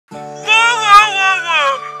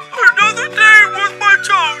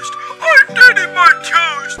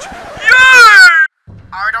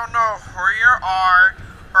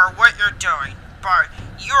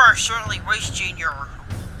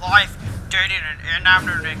an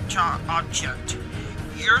inanimate object.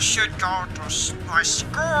 You should go to my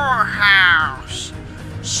schoolhouse.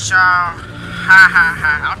 So,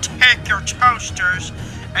 I'll take your toasters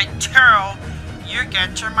until you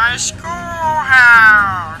get to my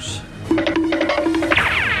schoolhouse.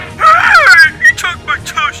 Hey! He took my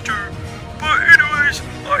toaster. But anyways,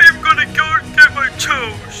 I am gonna go get my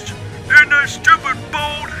toast. And that stupid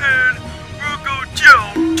bald head will go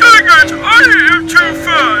down. Dang it! I am too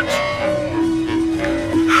fat!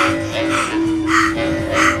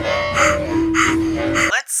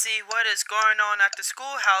 Let's see what is going on at the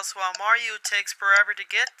schoolhouse while Mario takes forever to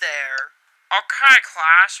get there. Okay,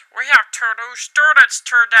 class. We have 2 new students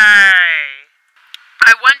today.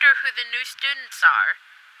 I wonder who the new students are.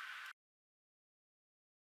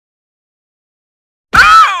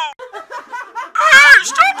 Oh! Hey,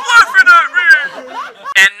 stop laughing at me!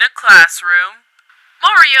 In the classroom.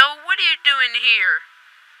 Mario, what are you doing here?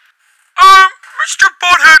 Mr.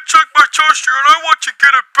 Butthead took my toaster and I want to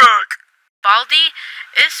get it back. Baldi,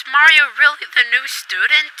 is Mario really the new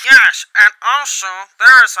student? Yes, and also,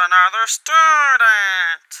 there is another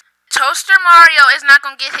student. Toaster Mario is not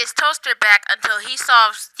gonna get his toaster back until he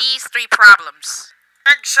solves these 3 problems.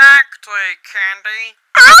 Exactly, Candy.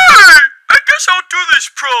 Hey! I guess I'll do these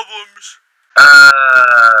problems.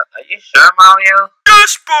 Are you sure, Mario?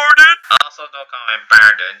 Yes, Barden. Also, don't call me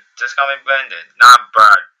Barden. Just call me Brendan, not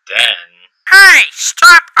Barden. Hey,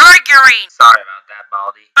 stop arguing. Sorry about that,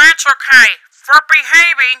 Baldi. That's okay. For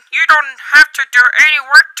behaving, you don't have to do any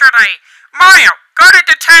work today. Mario, go to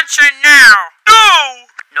detention now.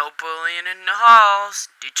 No! No bullying in the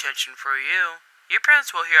halls. Detention for you. Your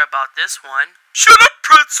parents will hear about this one. Shut up,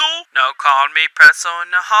 Pretzel. No calling me Pretzel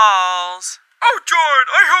in the halls. Oh,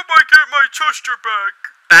 darn. I hope I get my toaster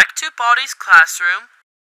back. Back to Baldi's classroom.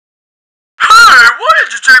 Hey, why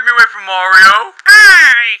did you take me away from Mario?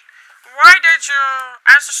 Hey! Why did you,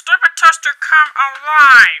 as a stupid toaster, come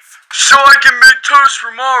alive? So I can make toast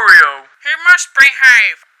for Mario. He must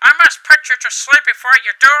behave. I must put you to sleep before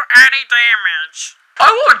you do any damage.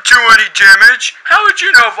 I won't do any damage. How would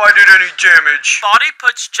you know if I did any damage? Baldi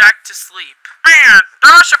puts Jack to sleep. Man,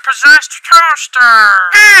 there's a possessed toaster.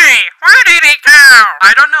 Hey, where did he go?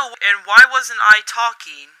 I don't know, and why wasn't I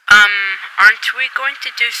talking? Aren't we going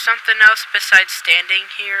to do something else besides standing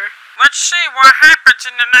here? Let's see what happens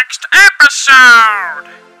in the next episode.